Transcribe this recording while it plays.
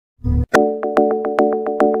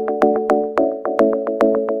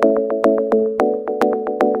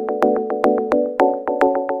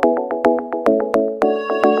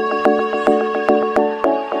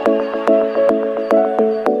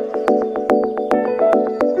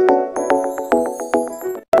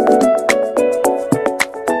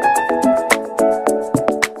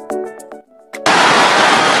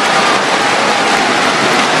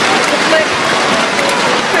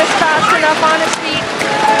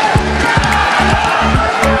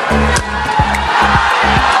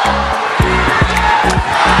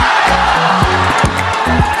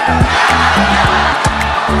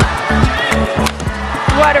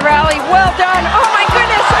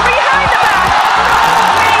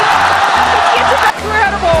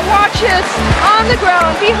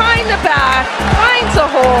down, behind the back, finds a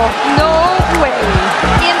hole. No way.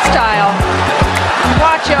 In style.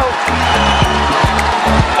 Watch out.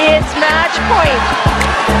 It's match point.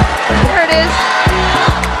 There it is.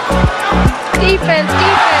 Defense,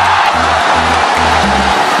 defense.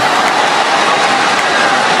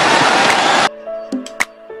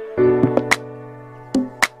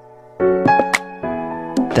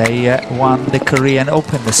 They won the Korean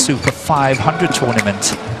Open, the Super 500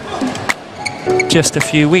 tournament, just a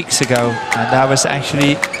few weeks ago, and that was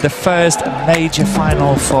actually the first major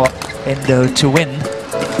final for Endo to win,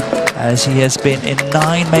 as he has been in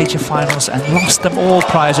 9 major finals and lost them all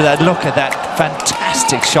prior to that. Look at that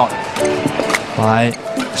fantastic shot by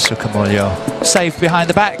Sukamuljo. Safe behind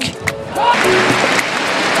the back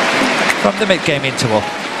from the mid-game interval.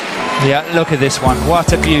 Yeah, look at this one,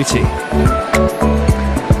 what a beauty.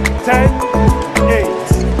 10-8.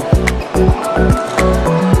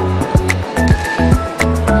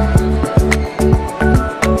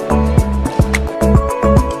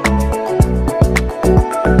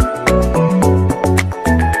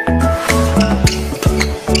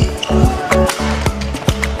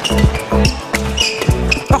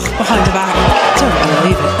 Behind the back. Don't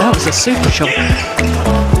believe it. That was a super shot.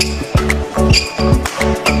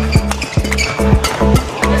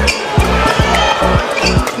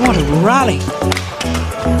 What a rally.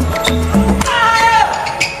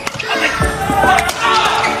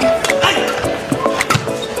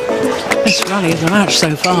 This rally is the match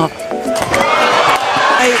so far.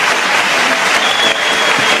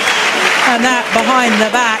 And that behind the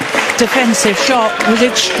back defensive shot was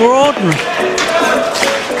extraordinary.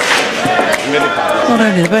 Not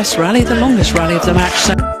only the best rally, the longest rally of the match.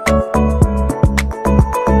 So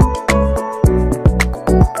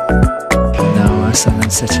now Asan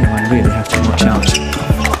and Setiawan really have to watch out.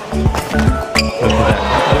 Look at that,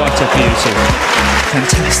 what a beauty.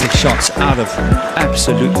 Fantastic shots out of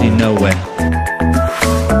absolutely nowhere.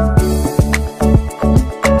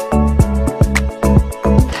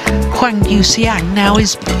 Huang Yuxiang now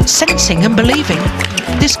is sensing and believing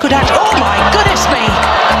this could actually... Oh my goodness me!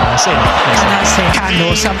 That's it. And that's the hand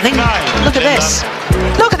or something. Look at this.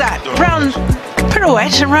 Look at that. Round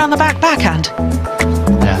pirouette and round the back backhand.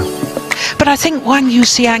 Yeah. But I think Huang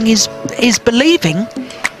Yuxiang is believing.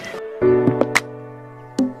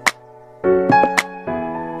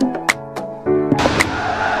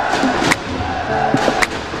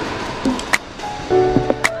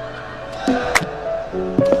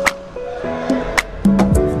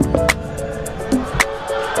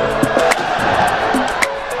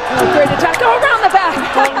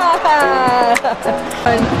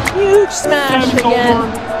 A huge smash again.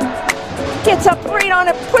 Gets up right on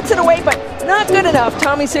it, puts it away, but not good enough.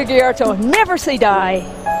 Tommy Sugiarto, never say die.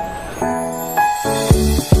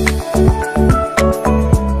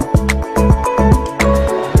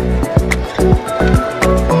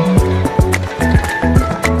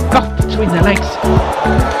 Oh, between the legs.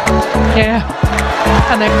 Yeah.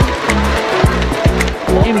 And then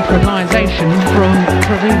improvisation from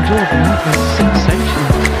Praveen Jordan. That was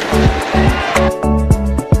sensational.